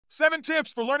7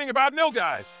 tips for learning about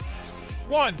nilgais.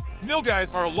 1.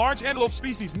 Nilgais are a large antelope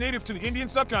species native to the Indian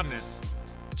subcontinent.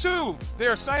 2. They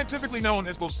are scientifically known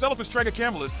as Boselaphus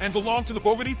tragacamelus and belong to the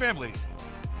Bovidae family.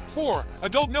 4.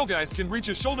 Adult nilgais can reach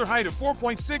a shoulder height of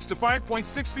 4.6 to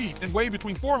 5.6 feet and weigh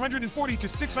between 440 to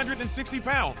 660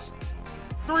 pounds.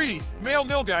 3. Male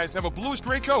nilgais have a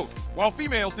bluish-gray coat, while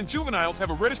females and juveniles have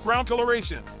a reddish-brown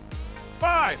coloration.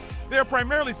 5. They are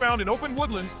primarily found in open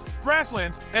woodlands,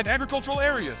 grasslands, and agricultural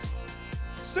areas.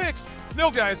 6.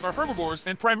 Nilgais are herbivores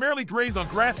and primarily graze on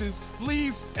grasses,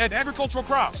 leaves, and agricultural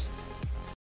crops.